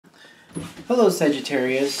Hello,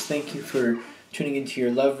 Sagittarius. Thank you for tuning into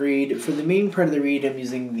your love read. For the main part of the read, I'm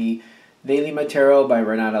using the Vailima Tarot by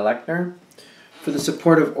Renata Lechner. For the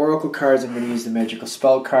support of Oracle cards, I'm going to use the Magical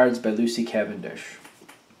Spell cards by Lucy Cavendish.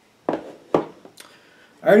 I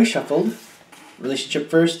already shuffled. Relationship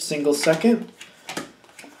first, single second.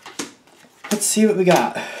 Let's see what we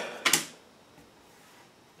got.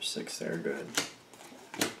 6 there, good.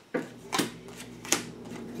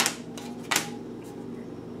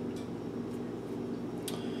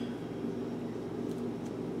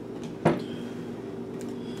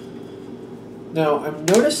 Now, I'm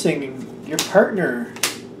noticing your partner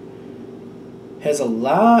has a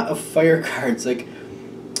lot of fire cards. Like,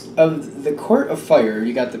 of the Court of Fire,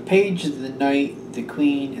 you got the Page, the Knight, the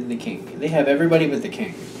Queen, and the King. They have everybody but the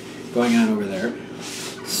King going on over there.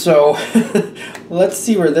 So, let's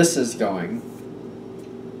see where this is going.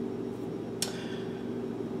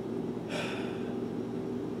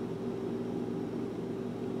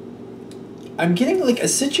 I'm getting like a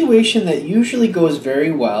situation that usually goes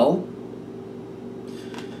very well.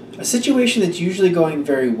 A situation that's usually going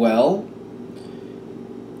very well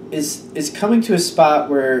is coming to a spot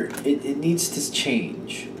where it needs to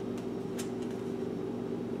change.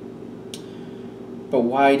 But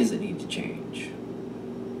why does it need to change?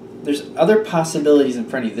 There's other possibilities in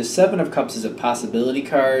front of you. The Seven of Cups is a possibility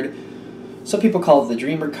card. Some people call it the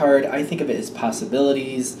Dreamer card. I think of it as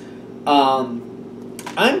possibilities.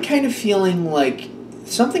 I'm kind of feeling like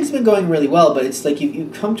something's been going really well, but it's like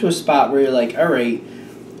you come to a spot where you're like, all right,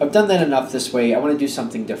 I've done that enough this way. I want to do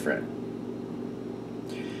something different.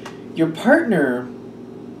 Your partner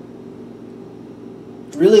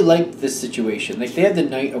really liked this situation. Like, they had the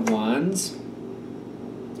Knight of Wands.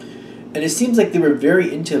 And it seems like they were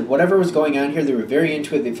very into whatever was going on here. They were very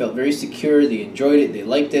into it. They felt very secure. They enjoyed it. They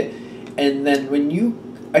liked it. And then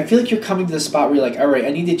I feel like you're coming to the spot where you're like, all right, I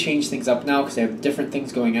need to change things up now because I have different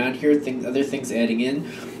things going on here, other things adding in.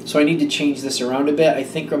 So I need to change this around a bit. I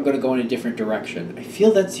think I'm going to go in a different direction. I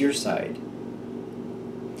feel that's your side.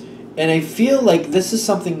 And I feel like this is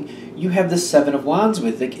something you have the Seven of Wands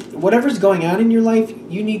with. Like, whatever's going on in your life,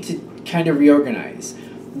 you need to kind of reorganize.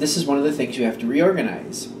 This is one of the things you have to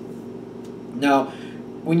reorganize. Now,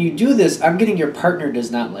 when you do this, I'm getting your partner does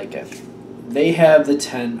not like it. They have the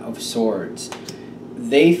Ten of Swords.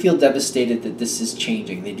 They feel devastated that this is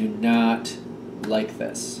changing. They do not like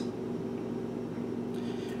this.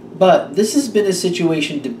 But this has been a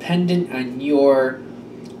situation dependent on your...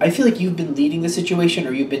 I feel like you've been leading the situation,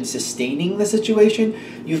 or you've been sustaining the situation.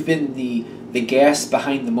 You've been the gas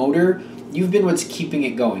behind the motor. You've been what's keeping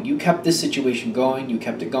it going. You kept this situation going, you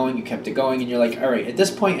kept it going, you kept it going, and you're like, all right, at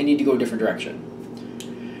this point I need to go a different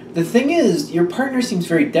direction. The thing is, your partner seems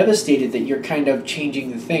very devastated that you're kind of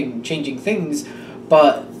changing things,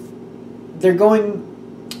 but they're going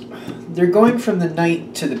from the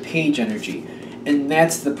Knight to the Page energy, and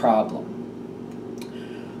that's the problem.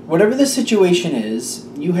 Whatever the situation is,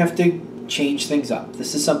 you have to change things up.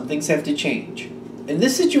 This is something things have to change. And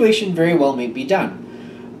this situation very well may be done.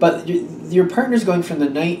 But your partner's going from the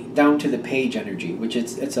Knight down to the Page energy, which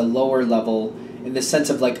it's a lower level in the sense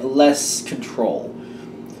of like less control.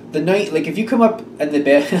 The Knight, like if you come up in the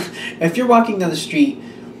bed, if you're walking down the street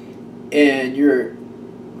and you're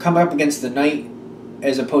come up against the Knight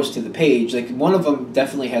as opposed to the Page, like one of them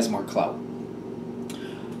definitely has more clout.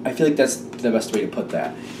 I feel like that's the best way to put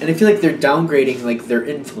that. And I feel like they're downgrading like their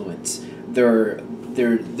influence, their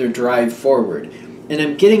drive forward. And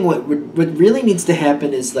I'm getting what really needs to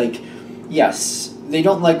happen is like, yes, they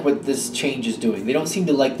don't like what this change is doing. They don't seem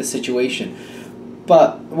to like the situation.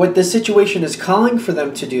 But what the situation is calling for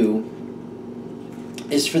them to do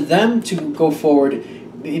is for them to go forward,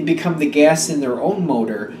 become the gas in their own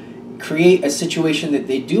motor, create a situation that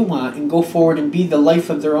they do want, and go forward and be the life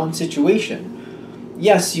of their own situation.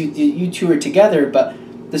 Yes, you two are together, but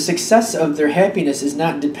the success of their happiness is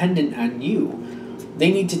not dependent on you. They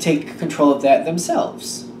need to take control of that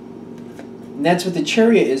themselves. And that's what the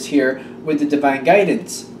Chariot is here with the divine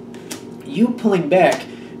guidance. You pulling back,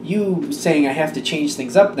 you saying, I have to change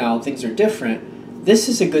things up now, things are different, this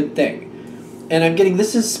is a good thing. And I'm getting,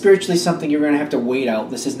 this is spiritually something you're going to have to wait out.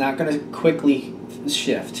 This is not going to quickly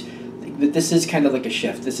shift. This is kind of like a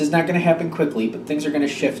shift. This is not going to happen quickly, but things are going to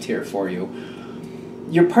shift here for you.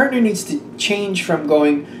 Your partner needs to change from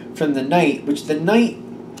going from the Knight, which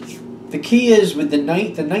the key is with the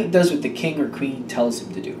Knight does what the King or Queen tells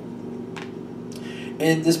him to do.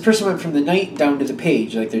 And this person went from the Knight down to the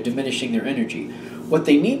Page, like they're diminishing their energy. What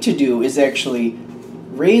they need to do is actually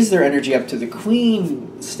raise their energy up to the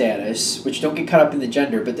Queen status, which don't get caught up in the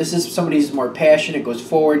gender, but this is somebody who's more passionate, goes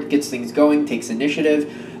forward, gets things going, takes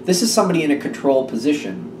initiative. This is somebody in a control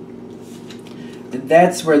position. And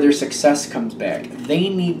that's where their success comes back. They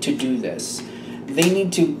need to do this. They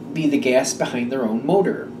need to be the gas behind their own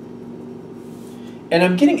motor. And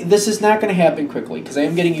I'm getting, this is not going to happen quickly, because I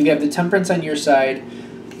am getting, you have the Temperance on your side,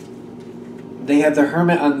 they have the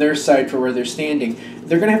Hermit on their side for where they're standing.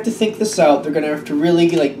 They're going to have to think this out. They're going to have to really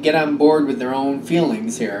like get on board with their own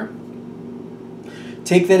feelings here.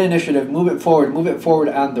 Take that initiative, move it forward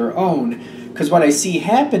on their own. Because what I see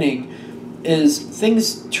happening is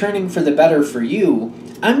things turning for the better for you.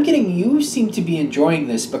 I'm getting, you seem to be enjoying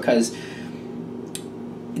this, because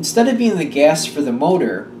instead of being the gas for the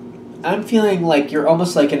motor, I'm feeling like you're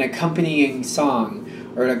almost like an accompanying song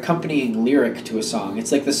or an accompanying lyric to a song.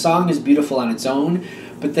 It's like the song is beautiful on its own,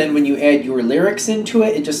 but then when you add your lyrics into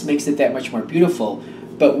it, it just makes it that much more beautiful.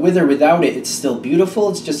 But with or without it, it's still beautiful.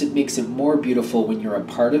 It's just it makes it more beautiful when you're a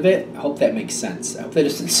part of it. I hope that makes sense. I hope that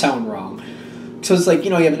doesn't sound wrong. So it's like, you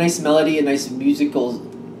know, you have a nice melody, a nice musical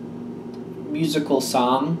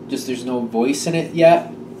song, just there's no voice in it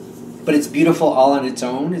yet. But it's beautiful all on its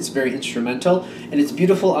own. It's very instrumental, and it's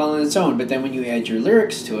beautiful all on its own. But then when you add your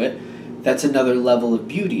lyrics to it, that's another level of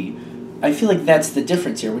beauty. I feel like that's the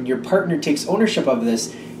difference here. When your partner takes ownership of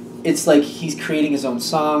this, it's like he's creating his own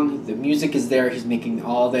song. The music is there. He's making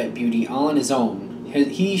all that beauty all on his own.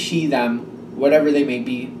 He, she, them, whatever they may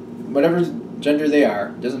be, whatever gender they are,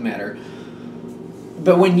 doesn't matter.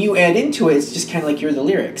 But when you add into it, it's just kind of like you're the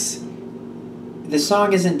lyrics. The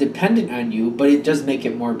song isn't dependent on you, but it does make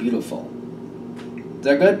it more beautiful. Is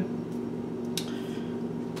that good?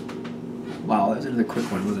 Wow, that was another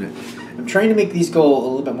quick one, wasn't it? I'm trying to make these go a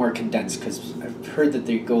little bit more condensed, because I've heard that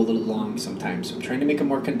they go a little long sometimes. So I'm trying to make them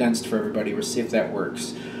more condensed for everybody. We'll see if that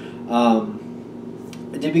works.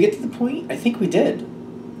 Did we get to the point? I think we did.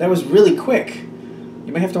 That was really quick.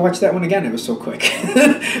 You might have to watch that one again. It was so quick.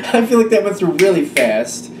 I feel like that went through really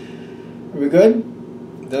fast. Are we good?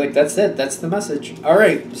 They're like, that's it. That's the message. All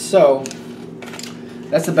right. So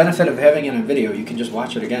that's the benefit of having it on video. You can just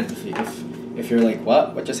watch it again if you're like,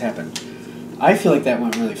 what just happened? I feel like that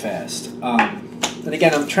went really fast. And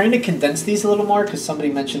again, I'm trying to condense these a little more, because somebody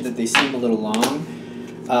mentioned that they seem a little long.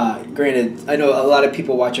 Granted, I know a lot of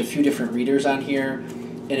people watch a few different readers on here,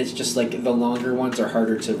 and it's just like the longer ones are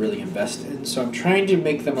harder to really invest in. So I'm trying to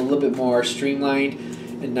make them a little bit more streamlined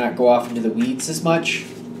and not go off into the weeds as much.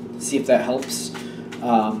 See if that helps.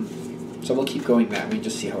 So we'll keep going that way and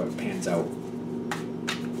just see how it pans out.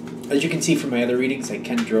 As you can see from my other readings, I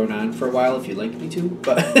can drone on for a while if you'd like me to,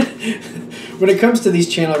 but when it comes to these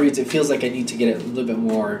channel reads, it feels like I need to get it a little bit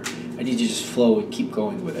more. I need to just flow and keep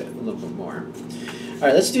going with it a little bit more. All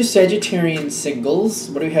right, let's do Sagittarian singles.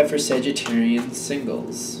 What do we have for Sagittarian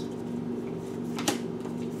singles?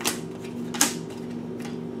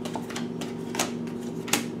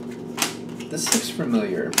 This looks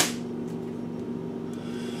familiar.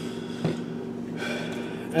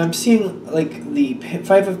 I'm seeing like the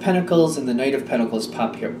Five of Pentacles and the Knight of Pentacles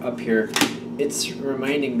pop up here. It's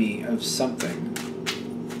reminding me of something.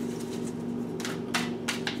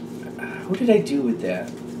 What did I do with that?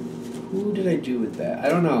 Who did I do with that? I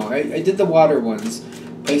don't know. I did the water ones,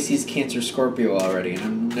 Pisces, Cancer, Scorpio already, and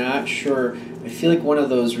I'm not sure. I feel like one of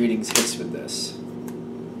those readings hits with this.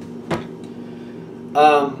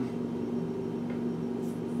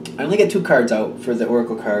 I only got 2 cards out for the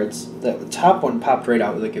Oracle cards. The top one popped right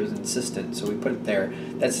out like it was insistent, so we put it there.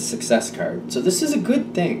 That's a success card. So this is a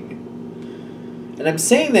good thing. And I'm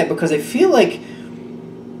saying that because I feel like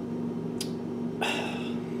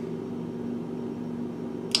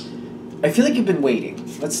you've been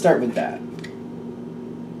waiting. Let's start with that.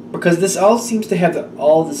 Because this all seems to have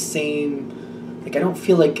all the same, like I don't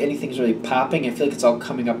feel like anything's really popping. I feel like it's all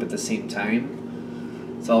coming up at the same time.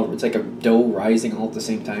 It's like a dough rising all at the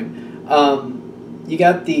same time. You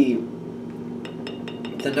got the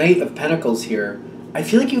Knight of Pentacles here. I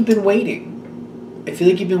feel like you've been waiting. I feel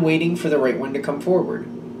like you've been waiting for the right one to come forward.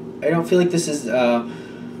 I don't feel like this is I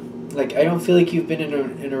don't feel like you've been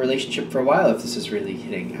in a relationship for a while if this is really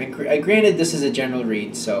hitting. I granted this is a general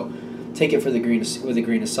read, so take it with a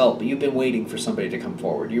grain of salt. But you've been waiting for somebody to come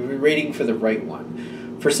forward. You've been waiting for the right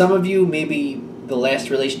one. For some of you, maybe the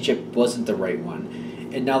last relationship wasn't the right one.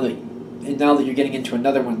 And now that you're getting into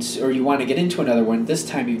another one, or you want to get into another one, this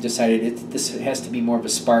time you've decided this has to be more of a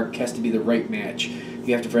spark, has to be the right match.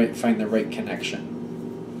 You have to find the right connection.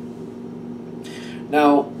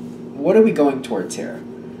 Now, what are we going towards here?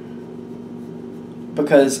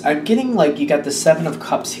 Because I'm getting like you got the 7 of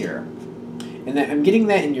Cups here, and I'm getting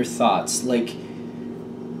that in your thoughts. Like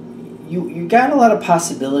you got a lot of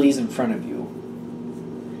possibilities in front of you,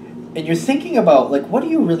 and you're thinking about like what do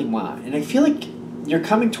you really want? And I feel like you're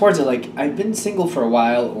coming towards it like, I've been single for a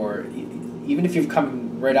while, or even if you've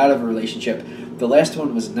come right out of a relationship, the last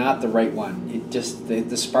one was not the right one. It just,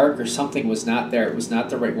 the spark or something was not there. It was not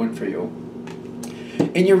the right one for you.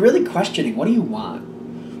 And you're really questioning, what do you want?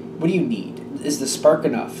 What do you need? Is the spark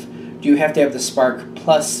enough? Do you have to have the spark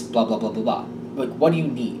plus blah, blah, blah, blah, blah? Like, what do you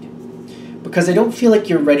need? Because I don't feel like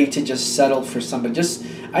you're ready to just settle for somebody.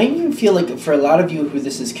 I even feel like for a lot of you who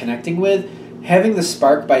this is connecting with, having the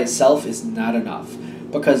spark by itself is not enough.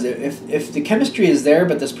 Because if the chemistry is there,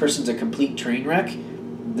 but this person's a complete train wreck,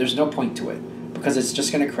 there's no point to it. Because it's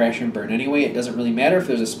just going to crash and burn anyway. It doesn't really matter if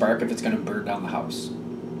there's a spark, if it's going to burn down the house.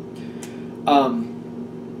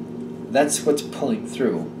 That's what's pulling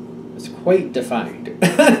through. It's quite defined.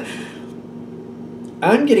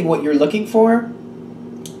 I'm getting what you're looking for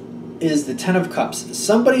is the Ten of Cups.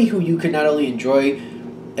 Somebody who you could not only enjoy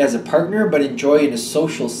as a partner, but enjoy in a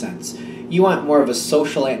social sense. You want more of a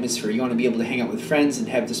social atmosphere. You want to be able to hang out with friends and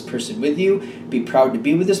have this person with you, be proud to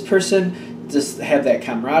be with this person, just have that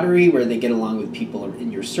camaraderie where they get along with people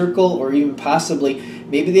in your circle, or even possibly,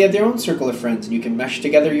 maybe they have their own circle of friends and you can mesh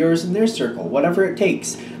together yours and their circle, whatever it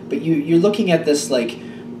takes. But you're looking at this like,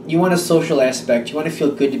 you want a social aspect, you want to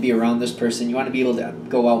feel good to be around this person, you want to be able to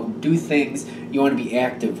go out and do things, you want to be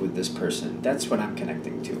active with this person. That's what I'm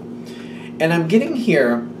connecting to. And I'm getting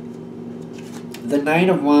here the Nine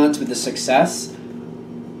of Wands with the success.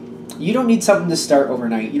 You don't need something to start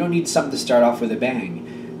overnight. You don't need something to start off with a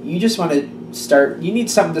bang. You just want to start, you need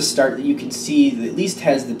something to start that you can see that at least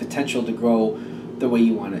has the potential to grow the way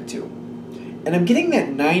you want it to. And I'm getting that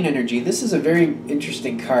 9 energy. This is a very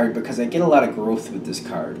interesting card because I get a lot of growth with this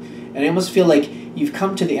card. And I almost feel like you've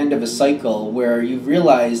come to the end of a cycle where you've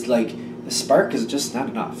realized like the spark is just not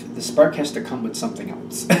enough. The spark has to come with something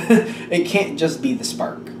else. It can't just be the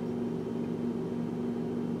spark.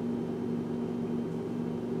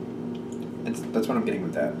 That's what I'm getting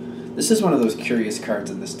with that. This is one of those curious cards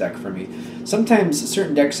in this deck for me. Sometimes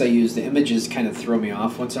certain decks I use, the images kind of throw me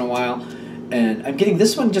off once in a while. And I'm getting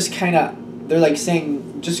this one just kind of, they're like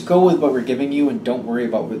saying, just go with what we're giving you and don't worry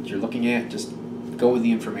about what you're looking at. Just go with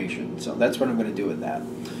the information. So that's what I'm going to do with that.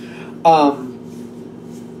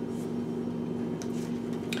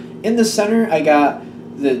 In the center, I got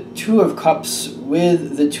the Two of Cups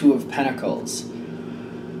with the Two of Pentacles.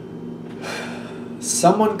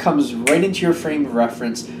 Someone comes right into your frame of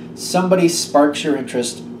reference. Somebody sparks your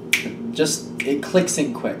interest. Just, it clicks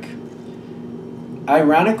in quick.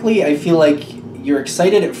 Ironically, I feel like you're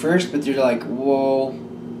excited at first, but you're like, whoa,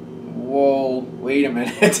 wait a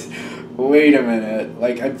minute. Wait a minute.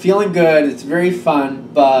 Like, I'm feeling good. It's very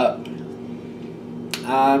fun, but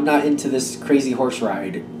I'm not into this crazy horse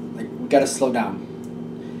ride. Like, we gotta slow down.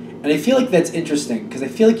 And I feel like that's interesting, because I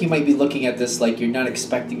feel like you might be looking at this like you're not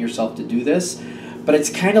expecting yourself to do this, but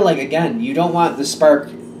it's kind of like, again, you don't want the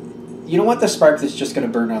spark. You don't want the spark that's just going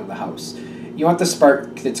to burn down the house. You want the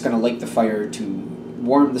spark that's going to light the fire, to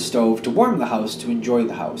warm the stove, to warm the house, to enjoy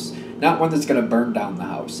the house. Not one that's going to burn down the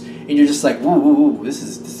house. And you're just like, woo, this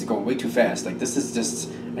is going way too fast. Like, this is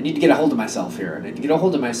just, I need to get a hold of myself here. I need to get a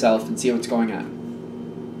hold of myself and see what's going on.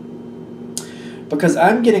 Because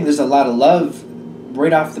I'm getting, there's a lot of love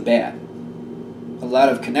right off the bat. A lot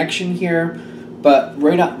of connection here. But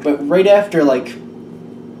right after, like,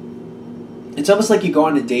 it's almost like you go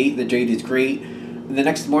on a date, the date is great, and the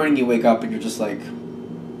next morning you wake up and you're just like,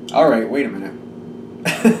 all right, wait a minute.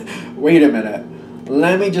 Wait a minute.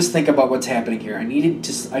 Let me just think about what's happening here. I'm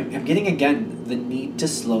getting, again, the need to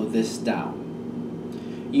slow this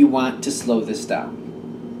down. You want to slow this down.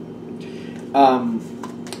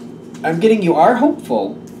 I'm getting, you are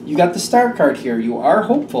hopeful. You got the Star card here. You are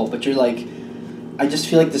hopeful, but you're like, I just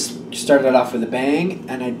feel like this started off with a bang,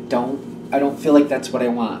 and I don't feel like that's what I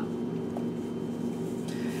want.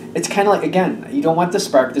 It's kind of like, again, you don't want the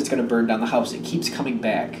spark that's going to burn down the house. It keeps coming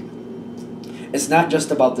back. It's not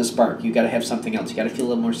just about the spark. You got to have something else. You got to feel a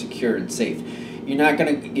little more secure and safe. You're not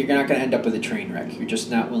gonna end up with a train wreck. You're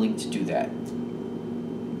just not willing to do that.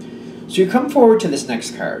 So you come forward to this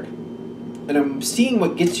next card, and I'm seeing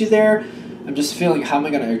what gets you there. I'm just feeling, how am I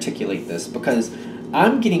going to articulate this? Because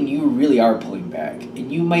I'm getting, you really are pulling back,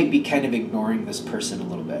 and you might be kind of ignoring this person a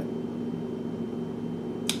little bit.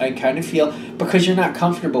 I kind of feel, because you're not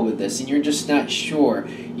comfortable with this and you're just not sure,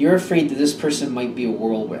 you're afraid that this person might be a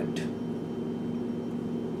whirlwind.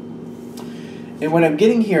 And what I'm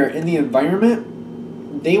getting here, in the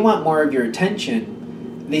environment, they want more of your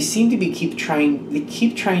attention. They seem to be keep trying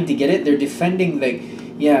to get it. They're defending, like,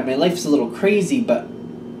 yeah, my life's a little crazy, but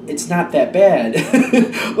it's not that bad.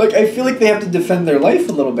 Like, I feel like they have to defend their life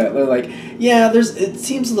a little bit. They're like, yeah, it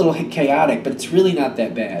seems a little chaotic, but it's really not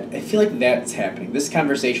that bad. I feel like that's happening. This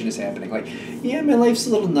conversation is happening. Like, yeah, my life's a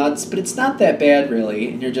little nuts, but it's not that bad, really.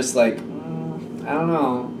 And you're just like, I don't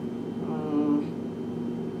know.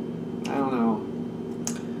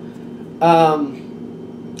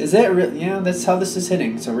 Is that real? Yeah, that's how this is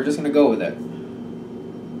hitting, so we're just going to go with it.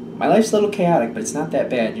 My life's a little chaotic, but it's not that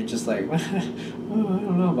bad. You're just like, well, I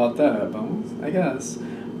don't know about that, but I guess.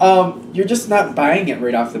 You're just not buying it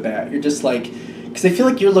right off the bat. You're just like, because I feel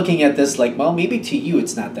like you're looking at this like, well, maybe to you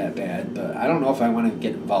it's not that bad, but I don't know if I want to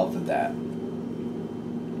get involved with that.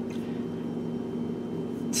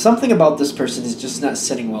 Something about this person is just not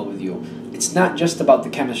sitting well with you. It's not just about the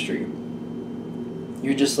chemistry.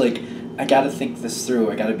 You're just like, I gotta think this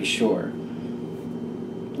through, I gotta be sure.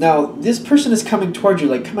 Now, this person is coming towards you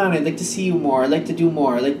like, come on, I'd like to see you more, I'd like to do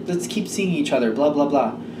more, like, let's keep seeing each other, blah, blah,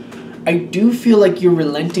 blah. I do feel like you're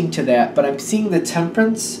relenting to that, but I'm seeing the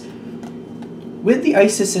Temperance with the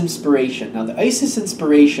Isis inspiration. Now, the Isis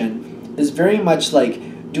inspiration is very much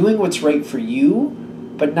like doing what's right for you,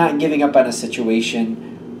 but not giving up on a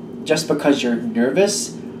situation just because you're nervous,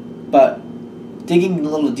 but digging a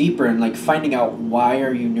little deeper and like finding out, why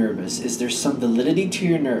are you nervous? Is there some validity to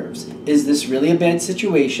your nerves? Is this really a bad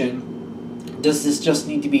situation? Does this just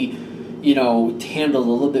need to be, handled a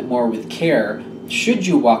little bit more with care? Should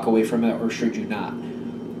you walk away from it or should you not?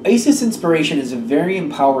 Isis Inspiration is a very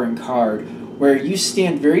empowering card where you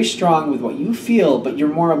stand very strong with what you feel, but you're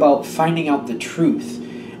more about finding out the truth.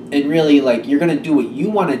 And really, like, you're going to do what you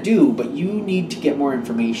want to do, but you need to get more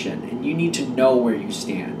information, and you need to know where you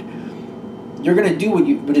stand. You're going to do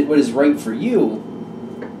what is right for you,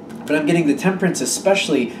 but I'm getting the Temperance,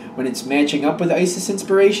 especially when it's matching up with Isis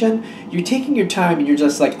Inspiration. You're taking your time, and you're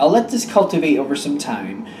just like, I'll let this cultivate over some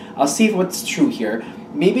time. I'll see what's true here.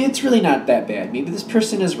 Maybe it's really not that bad. Maybe this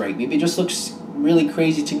person is right. Maybe it just looks really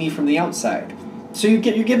crazy to me from the outside. So you're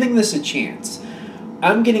giving this a chance.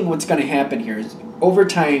 I'm getting what's going to happen here is, over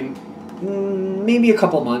time, maybe a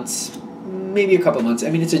couple months. I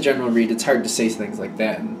mean, it's a general read. It's hard to say things like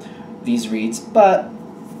that in these reads, but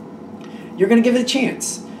you're going to give it a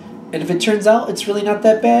chance. And if it turns out it's really not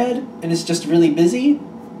that bad, and it's just really busy,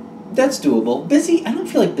 that's doable. Busy, I don't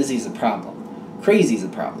feel like busy is a problem. Crazy is a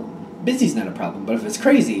problem. Busy's not a problem, but if it's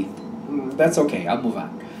crazy, that's okay. I'll move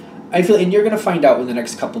on. And you're going to find out in the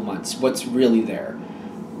next couple months what's really there.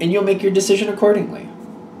 And you'll make your decision accordingly.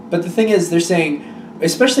 But the thing is, they're saying,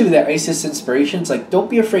 especially with that Isis Inspiration, it's like, don't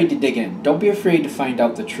be afraid to dig in. Don't be afraid to find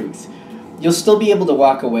out the truth. You'll still be able to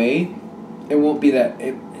walk away. It won't be that...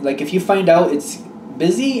 like, if you find out it's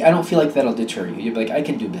busy, I don't feel like that'll deter you. You'll be like, I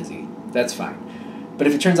can do busy. That's fine. But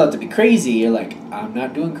if it turns out to be crazy, you're like, I'm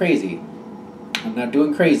not doing crazy. I'm not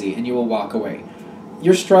doing crazy. And you will walk away.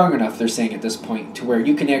 You're strong enough, they're saying at this point, to where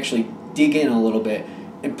you can actually dig in a little bit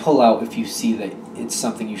and pull out if you see that it's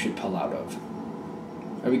something you should pull out of.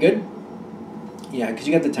 Are we good? Yeah, because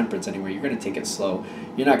you got the Temperance anyway. You're going to take it slow.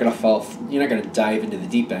 You're not going to fall. You're not going to dive into the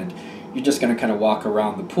deep end. You're just going to kind of walk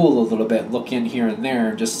around the pool a little bit, look in here and there,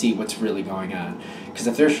 and just see what's really going on. Because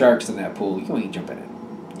if there's sharks in that pool, you ain't jumping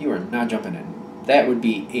in. You are not jumping in. That would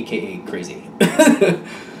be AKA crazy.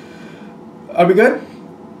 Are we good?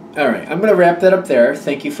 Alright, I'm going to wrap that up there.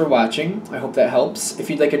 Thank you for watching. I hope that helps. If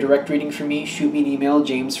you'd like a direct reading from me, shoot me an email,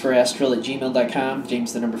 jamesforastral@gmail.com.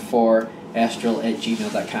 James, the number 4,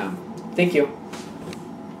 astral@gmail.com. Thank you.